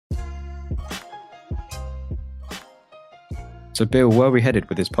So, Bill, where are we headed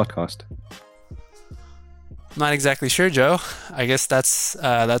with this podcast? I'm not exactly sure, Joe. I guess that's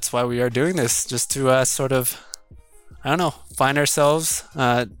why we are doing this, just to sort of, I don't know, find ourselves,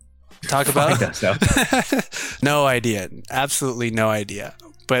 talk about. Find ourselves. No idea, absolutely no idea.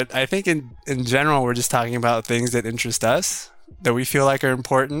 But I think in general, we're just talking about things that interest us, that we feel like are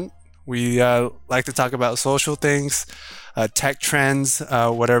important. We like to talk about social things, tech trends,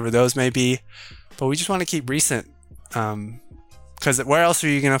 whatever those may be. But we just want to keep recent. Because where else are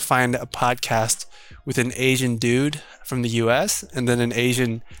you going to find a podcast with an Asian dude from the US and then an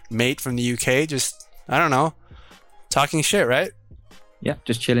Asian mate from the UK? Just, I don't know, talking shit, right? Yeah,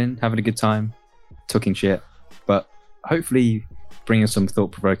 just chilling, having a good time, talking shit, but hopefully bringing some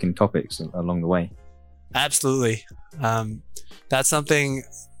thought-provoking topics along the way. Absolutely. That's something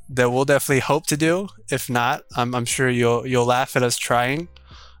that we'll definitely hope to do. If not, I'm sure you'll laugh at us trying.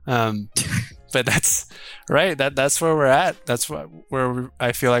 But that's right. That's where we're at. That's where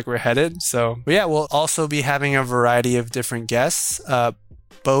I feel like we're headed. So, but yeah, we'll also be having a variety of different guests,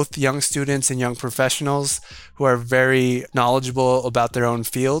 both young students and young professionals who are very knowledgeable about their own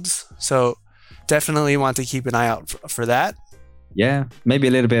fields. So definitely want to keep an eye out for that. Yeah, maybe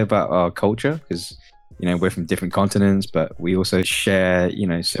a little bit about our culture, because we're from different continents, but we also share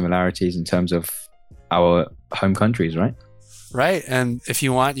similarities in terms of our home countries, right? Right. And if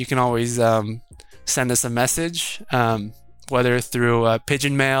you want, you can always send us a message, whether through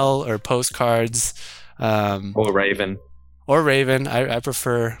pigeon mail or postcards. Or Raven. Or Raven. I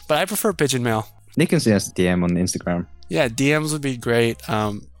prefer pigeon mail. You can send us a DM on Instagram. Yeah, DMs would be great.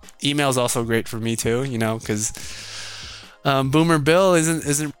 Email is also great for me too, because Boomer Bill isn't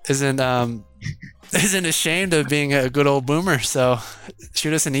ashamed of being a good old boomer. So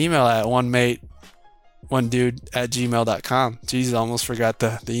shoot us an email at onedude@gmail.com. Jeez, I almost forgot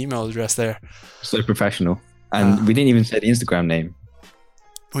the email address there. So professional. And we didn't even say the Instagram name.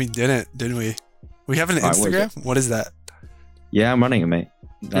 We didn't, did we? We have an Instagram? What is that? Yeah, I'm running it, mate.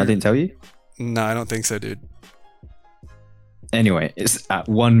 I didn't tell you? No, I don't think so, dude. Anyway, it's at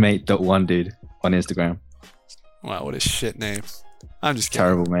onemate.onedude on Instagram. Wow, what a shit name. I'm just kidding.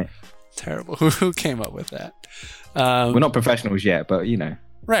 Terrible, mate. Terrible. Who came up with that? We're not professionals yet, but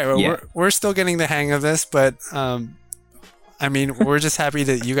Right. Well, we're still getting the hang of this, but we're just happy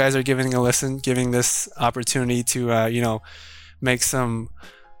that you guys are giving a listen, giving this opportunity to make some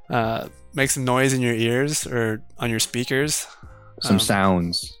noise in your ears or on your speakers. Some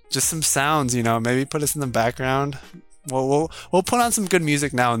sounds. Just some sounds, maybe put us in the background. We'll put on some good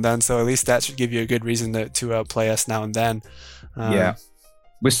music now and then, so at least that should give you a good reason to play us now and then. Yeah.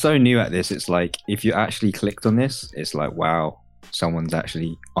 We're so new at this. It's like, if you actually clicked on this, it's like, wow, someone's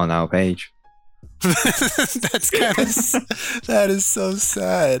actually on our page. That is so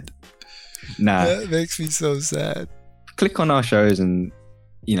sad. Nah. That makes me so sad. Click on our shows and,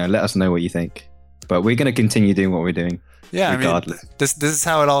 let us know what you think. But we're going to continue doing what we're doing. Yeah, regardless. This is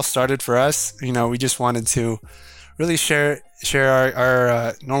how it all started for us. We just wanted to really share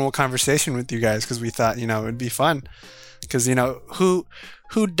our normal conversation with you guys, because we thought, it would be fun. Because,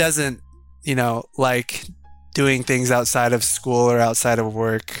 who doesn't, like doing things outside of school or outside of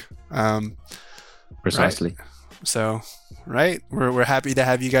work? Precisely. Right? So, right, we're happy to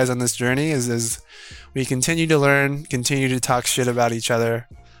have you guys on this journey as we continue to learn, continue to talk shit about each other.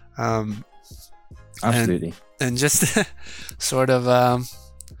 Absolutely. And just sort of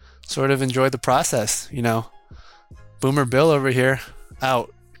enjoy the process, Boomer Bill over here,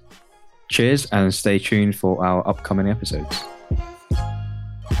 out. Cheers, and stay tuned for our upcoming episodes.